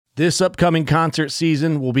This upcoming concert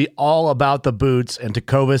season will be all about the boots, and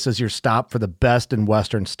Tecovas is your stop for the best in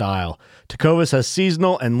Western style. Tecovas has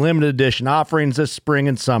seasonal and limited edition offerings this spring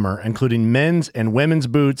and summer, including men's and women's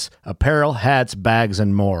boots, apparel, hats, bags,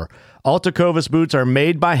 and more. All Tecovas boots are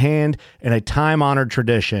made by hand in a time-honored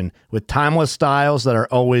tradition with timeless styles that are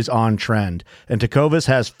always on trend. And Tecovas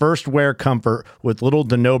has first wear comfort with little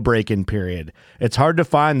to no break-in period. It's hard to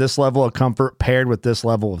find this level of comfort paired with this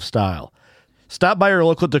level of style. Stop by your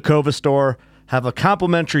local Tecovas store, have a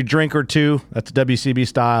complimentary drink or two, that's WCB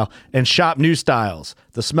style, and shop new styles.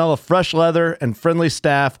 The smell of fresh leather and friendly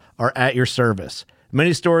staff are at your service.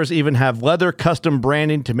 Many stores even have leather custom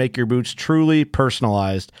branding to make your boots truly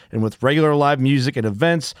personalized. And with regular live music and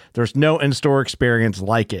events, there's no in-store experience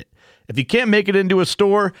like it. If you can't make it into a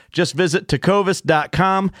store, just visit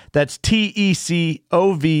tecovas.com. That's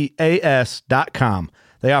TECOVAS.com.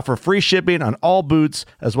 They offer free shipping on all boots,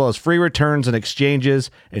 as well as free returns and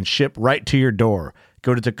exchanges, and ship right to your door.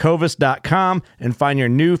 Go to tecovas.com and find your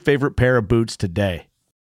new favorite pair of boots today.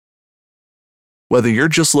 Whether you're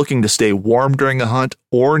just looking to stay warm during a hunt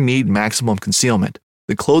or need maximum concealment,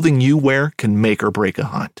 the clothing you wear can make or break a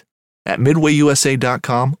hunt. At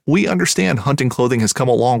MidwayUSA.com, we understand hunting clothing has come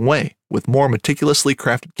a long way, with more meticulously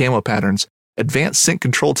crafted camo patterns, advanced scent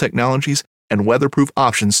control technologies, and weatherproof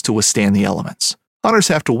options to withstand the elements. Hunters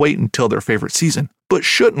have to wait until their favorite season, but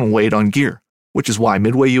shouldn't wait on gear, which is why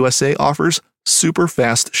Midway USA offers super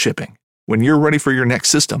fast shipping. When you're ready for your next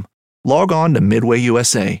system, log on to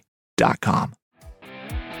MidwayUSA.com.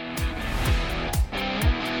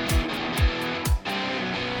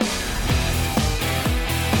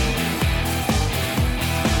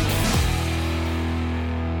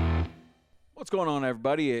 What's going on,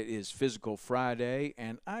 everybody? It is Physical Friday,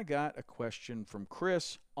 and I got a question from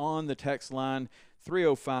Chris on the text line,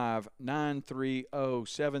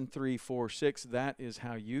 305-930-7346. That is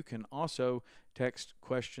how you can also text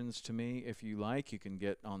questions to me if you like. You can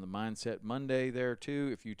get on the Mindset Monday there,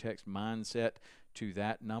 too, if you text Mindset to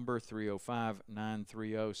that number,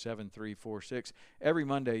 305-930-7346. Every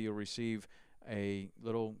Monday you'll receive a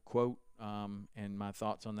little quote and my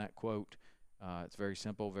thoughts on that quote. It's very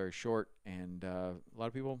simple, very short, and a lot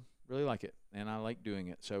of people really like it, and I like doing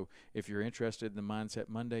it. So if you're interested in the Mindset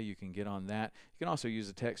Monday, you can get on that. You can also use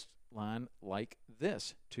a text line like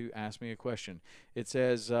this to ask me a question. It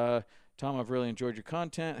says, Tom, I've really enjoyed your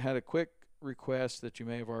content. Had a quick request that you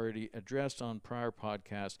may have already addressed on prior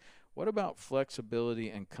podcasts. What about flexibility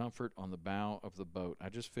and comfort on the bow of the boat? I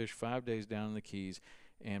just fished 5 days down in the Keys,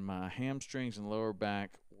 and my hamstrings and lower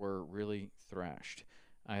back were really thrashed.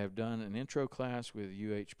 I have done an intro class with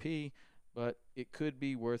UHP, but it could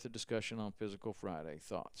be worth a discussion on Physical Friday.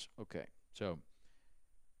 Thoughts? Okay, so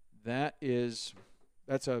that's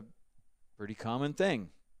a pretty common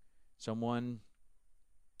thing. Someone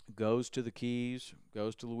goes to the Keys,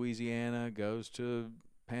 goes to Louisiana, goes to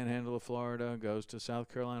Panhandle of Florida, goes to South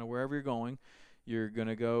Carolina, wherever you're going. You're going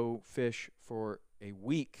to go fish for a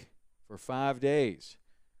week, for 5 days.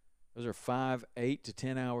 Those are 5 8 to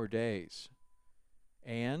 10 hour days.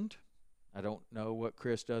 And I don't know what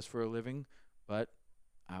Chris does for a living, but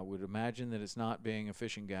I would imagine that it's not being a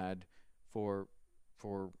fishing guide for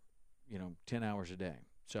 10 hours a day.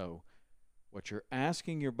 So what you're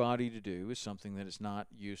asking your body to do is something that it's not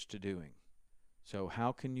used to doing. So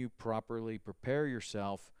how can you properly prepare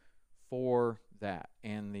yourself for that?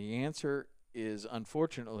 And the answer is,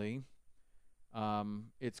 unfortunately,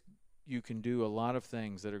 you can do a lot of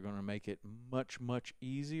things that are going to make it much, much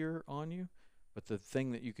easier on you. But the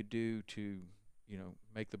thing that you could do to,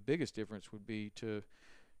 make the biggest difference would be to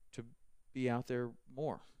be out there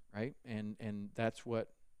more, right? And that's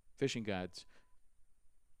what fishing guides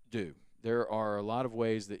do. There are a lot of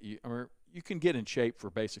ways that you can get in shape for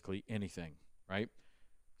basically anything, right?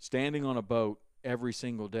 Standing on a boat every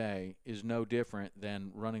single day is no different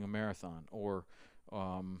than running a marathon or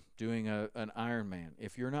doing an Ironman.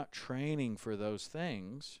 If you're not training for those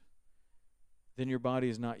things, then your body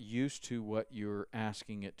is not used to what you're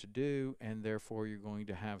asking it to do, and therefore you're going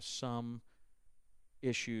to have some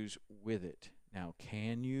issues with it. Now,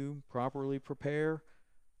 can you properly prepare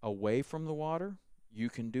away from the water? You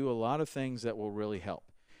can do a lot of things that will really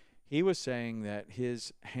help. He was saying that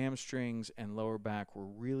his hamstrings and lower back were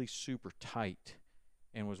really super tight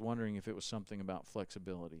and was wondering if it was something about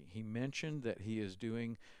flexibility. He mentioned that he is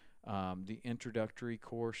doing the introductory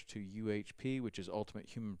course to UHP, which is Ultimate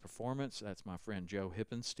Human Performance. That's my friend Joe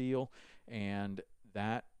Hippensteel, and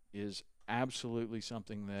that is absolutely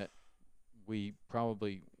something that we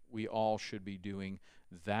all should be doing,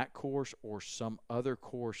 that course or some other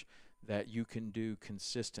course that you can do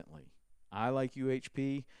consistently. I like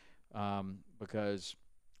UHP because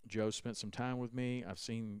Joe spent some time with me. I've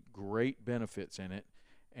seen great benefits in it,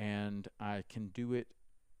 and I can do it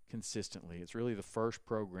consistently. It's really the first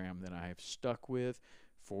program that I have stuck with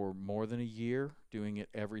for more than a year, doing it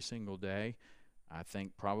every single day. I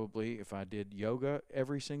think probably if I did yoga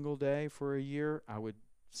every single day for a year, I would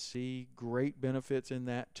see great benefits in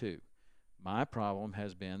that too. My problem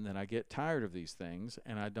has been that I get tired of these things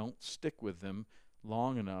and I don't stick with them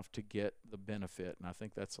long enough to get the benefit. And I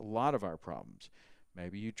think that's a lot of our problems.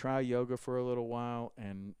 Maybe you try yoga for a little while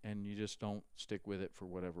and you just don't stick with it for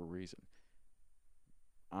whatever reason.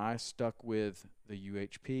 I stuck with the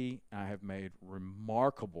UHP. I have made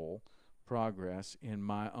remarkable progress in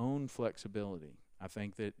my own flexibility. I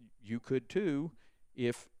think that you could too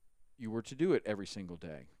if you were to do it every single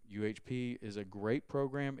day. UHP is a great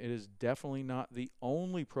program. It is definitely not the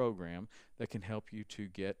only program that can help you to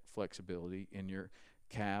get flexibility in your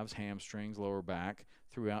calves, hamstrings, lower back,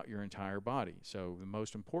 throughout your entire body. So the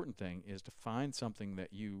most important thing is to find something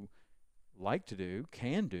that you like to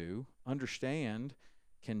do, understand,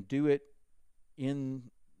 can do it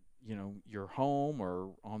in your home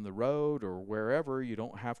or on the road or wherever. You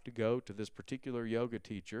don't have to go to this particular yoga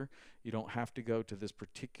teacher. You don't have to go to this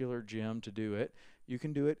particular gym to do it. You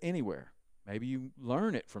can do it anywhere. Maybe you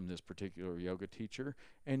learn it from this particular yoga teacher,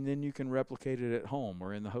 and then you can replicate it at home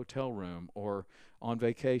or in the hotel room or on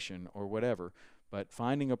vacation or whatever. But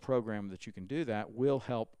finding a program that you can do that will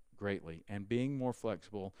help greatly, and being more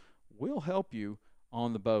flexible will help you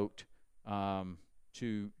on the boat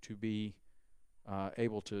to be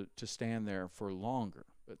able to stand there for longer.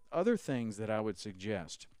 But other things that I would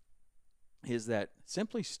suggest is that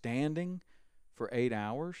simply standing for 8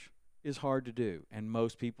 hours is hard to do, and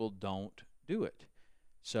most people don't do it.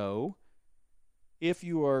 So if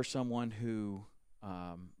you are someone who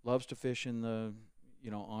loves to fish in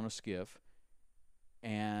on a skiff,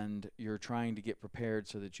 and you're trying to get prepared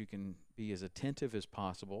so that you can be as attentive as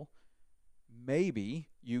possible, maybe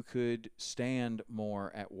you could stand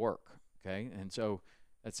more at work. Okay, and so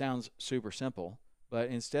that sounds super simple, but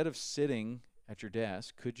instead of sitting at your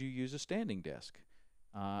desk, could you use a standing desk?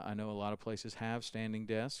 I know a lot of places have standing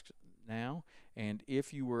desks now, and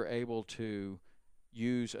if you were able to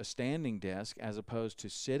use a standing desk as opposed to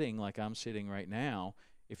sitting like I'm sitting right now,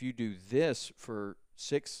 if you do this for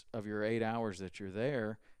 6 of your 8 hours that you're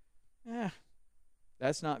there,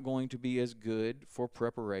 that's not going to be as good for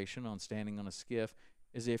preparation on standing on a skiff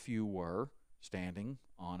as if you were standing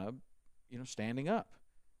on standing up.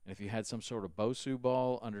 And if you had some sort of Bosu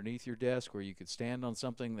ball underneath your desk where you could stand on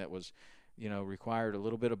something that was, required a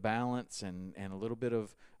little bit of balance and a little bit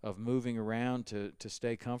of moving around to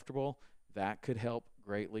stay comfortable, that could help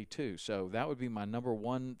greatly too. So that would be my number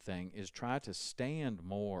one thing, is try to stand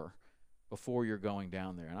more before you're going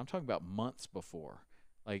down there. And I'm talking about months before,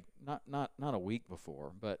 like not a week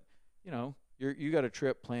before, but you got a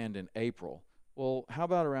trip planned in April. Well, how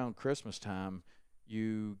about around Christmas time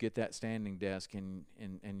you get that standing desk and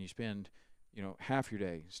you spend half your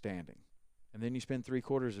day standing, and then you spend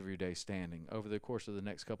 3/4 of your day standing over the course of the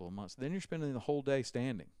next couple of months. Then you're spending the whole day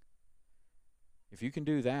standing. If you can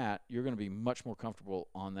do that, you're going to be much more comfortable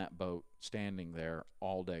on that boat standing there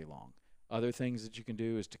all day long. Other things that you can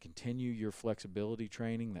do is to continue your flexibility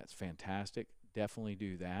training. That's fantastic. Definitely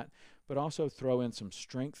do that. But also throw in some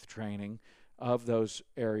strength training of those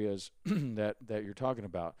areas that you're talking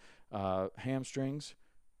about. Hamstrings,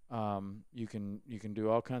 you can do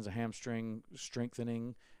all kinds of hamstring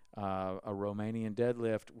strengthening. A Romanian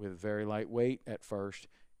deadlift with very light weight at first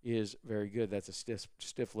is very good. That's a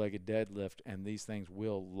stiff-legged deadlift, and these things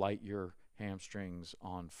will light your hamstrings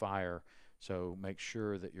on fire. So make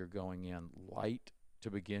sure that you're going in light to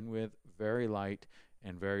begin with, very light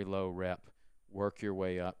and very low rep. Work your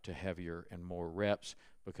way up to heavier and more reps,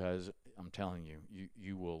 because I'm telling you,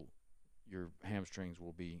 your hamstrings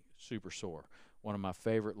will be super sore. One of my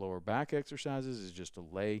favorite lower back exercises is just to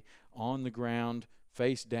lay on the ground,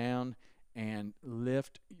 face down, and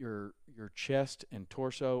lift your chest and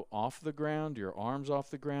torso off the ground, your arms off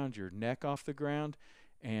the ground, your neck off the ground.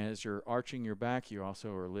 And as you're arching your back, you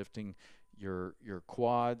also are lifting your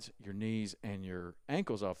quads, your knees, and your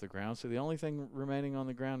ankles off the ground. So the only thing remaining on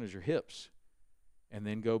the ground is your hips. And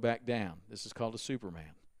then go back down. This is called a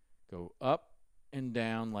Superman. Go up and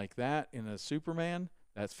down like that in a Superman.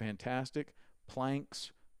 That's fantastic.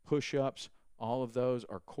 Planks, push-ups, all of those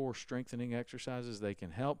are core strengthening exercises. They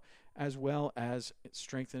can help, as well as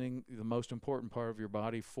strengthening the most important part of your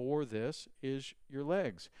body for this is your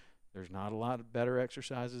legs. There's not a lot of better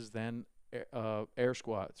exercises than air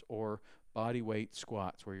squats or body weight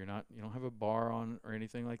squats, where you don't have a bar on or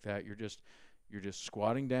anything like that. You're just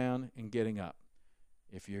squatting down and getting up.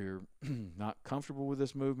 If you're not comfortable with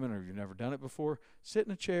this movement or you've never done it before, sit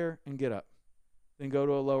in a chair and get up. Then go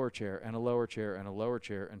to a lower chair and a lower chair and a lower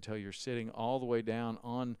chair until you're sitting all the way down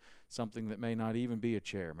on something that may not even be a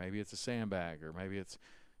chair. Maybe it's a sandbag, or maybe it's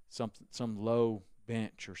some low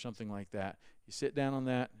bench or something like that. You sit down on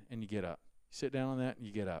that and you get up. You sit down on that and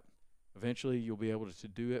you get up. Eventually you'll be able to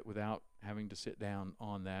do it without having to sit down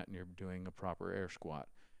on that, and you're doing a proper air squat.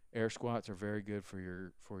 Air squats are very good for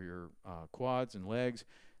your quads and legs.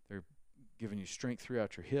 They're giving you strength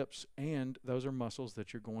throughout your hips, and those are muscles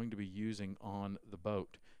that you're going to be using on the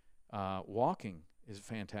boat. Walking is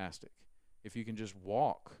fantastic. If you can just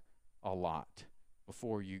walk a lot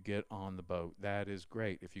before you get on the boat, that is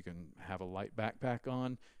great. If you can have a light backpack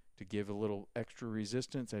on to give a little extra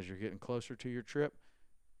resistance as you're getting closer to your trip,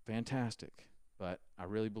 fantastic. But I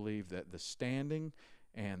really believe that the standing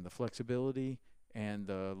and the flexibility and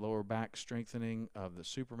the lower back strengthening of the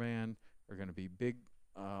Superman are going to be big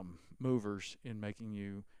movers in making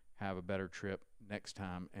you have a better trip next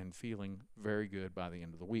time and feeling very good by the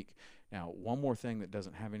end of the week. Now, one more thing that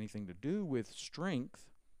doesn't have anything to do with strength,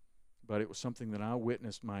 but it was something that I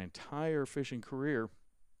witnessed my entire fishing career.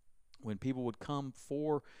 When people would come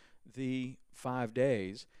for the 5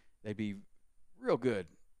 days, they'd be real good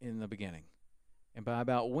in the beginning. And by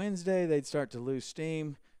about Wednesday, they'd start to lose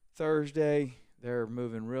steam. Thursday, they're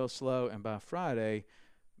moving real slow. And by Friday,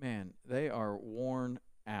 man, they are worn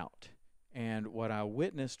out. And what I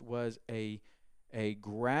witnessed was a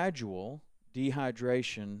gradual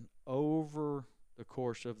dehydration over the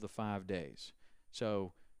course of the 5 days.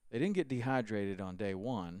 So they didn't get dehydrated on day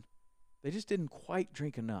one. They just didn't quite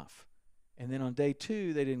drink enough. And then on day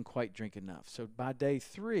 2, they didn't quite drink enough. So by day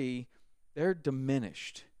 3, they're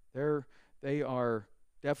diminished. They are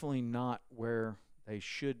definitely not where they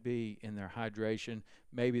should be in their hydration.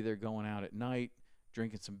 Maybe they're going out at night,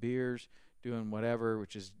 drinking some beers, doing whatever,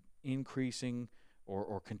 which is increasing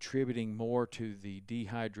or contributing more to the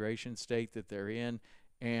dehydration state that they're in.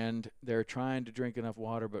 And they're trying to drink enough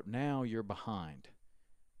water, but now you're behind,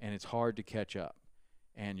 and it's hard to catch up.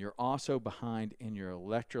 And you're also behind in your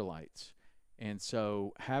electrolytes. And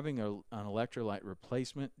so having an electrolyte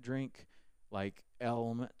replacement drink like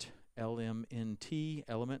Element, LMNT,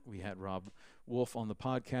 Element, we had Rob Wolf on the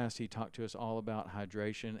podcast. He talked to us all about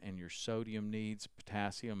hydration and your sodium needs,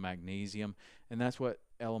 potassium, magnesium, and that's what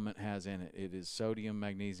Element has in it. It is sodium,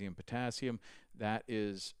 magnesium, potassium. That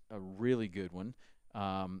is a really good one.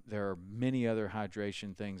 There are many other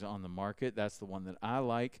hydration things on the market. That's the one that I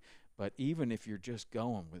like. But even if you're just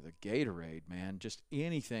going with a Gatorade, man, just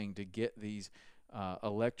anything to get these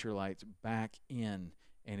electrolytes back in.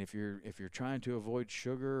 And if you're trying to avoid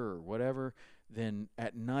sugar or whatever, then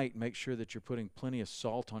at night make sure that you're putting plenty of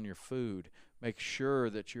salt on your food. Make sure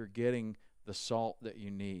that you're getting the salt that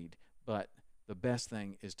you need. But the best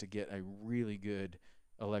thing is to get a really good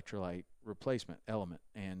electrolyte replacement Element,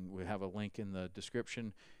 and we have a link in the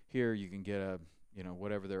description here. You can get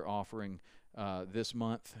whatever they're offering this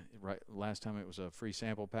month. Right, last time it was a free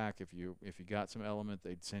sample pack. If you got some Element,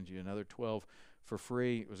 they'd send you another 12 for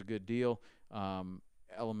free. It was a good deal.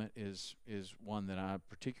 Element is one that I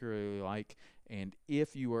particularly like, and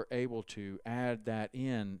if you are able to add that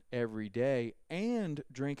in every day and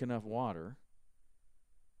drink enough water,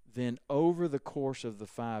 then over the course of the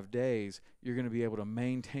 5 days, you're going to be able to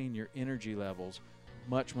maintain your energy levels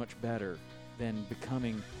much, much better than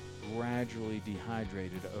becoming gradually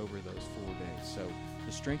dehydrated over those 4 days. So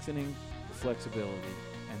the strengthening, the flexibility,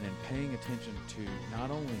 and then paying attention to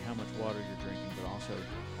not only how much water you're drinking, but also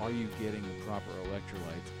are you getting the proper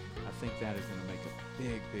electrolytes. I think that is going to make a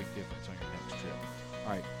big, big difference on your next trip.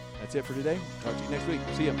 All right, that's it for today. Talk to you next week.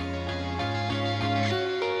 See ya.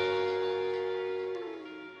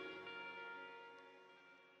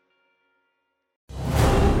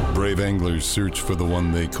 Brave anglers search for the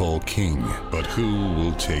one they call king, but who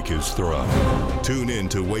will take his throne? Tune in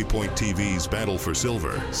to Waypoint TV's Battle for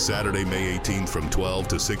Silver, Saturday, May 18th from 12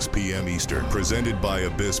 to 6 p.m. Eastern, presented by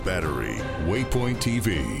Abyss Battery. Waypoint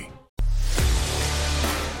TV.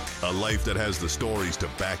 A life that has the stories to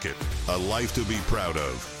back it. A life to be proud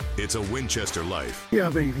of. It's a Winchester life.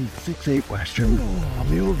 Yeah, baby. 6'8" Western. Oh,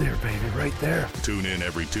 mule deer, baby, right there. Tune in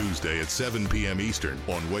every Tuesday at 7 p.m. Eastern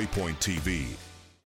on Waypoint TV.